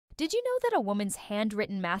Did you know that a woman's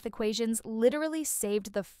handwritten math equations literally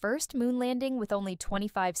saved the first moon landing with only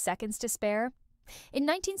 25 seconds to spare? In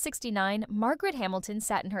 1969, Margaret Hamilton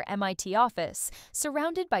sat in her MIT office,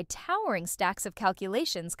 surrounded by towering stacks of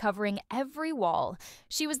calculations covering every wall.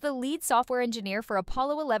 She was the lead software engineer for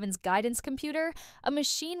Apollo 11's guidance computer, a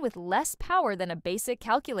machine with less power than a basic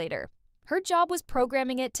calculator. Her job was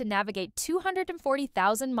programming it to navigate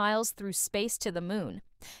 240,000 miles through space to the moon.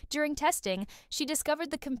 During testing, she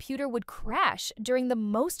discovered the computer would crash during the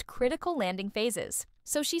most critical landing phases.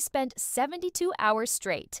 So she spent 72 hours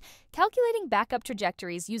straight, calculating backup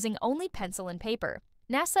trajectories using only pencil and paper.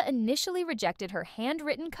 NASA initially rejected her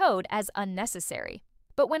handwritten code as unnecessary.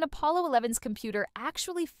 But when Apollo 11's computer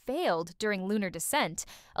actually failed during lunar descent,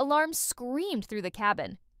 alarms screamed through the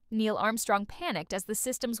cabin. Neil Armstrong panicked as the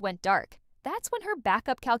systems went dark. That's when her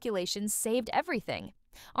backup calculations saved everything.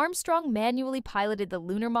 Armstrong manually piloted the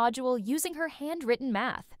lunar module using her handwritten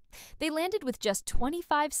math. They landed with just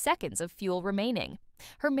 25 seconds of fuel remaining.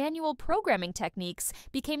 Her manual programming techniques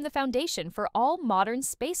became the foundation for all modern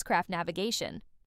spacecraft navigation.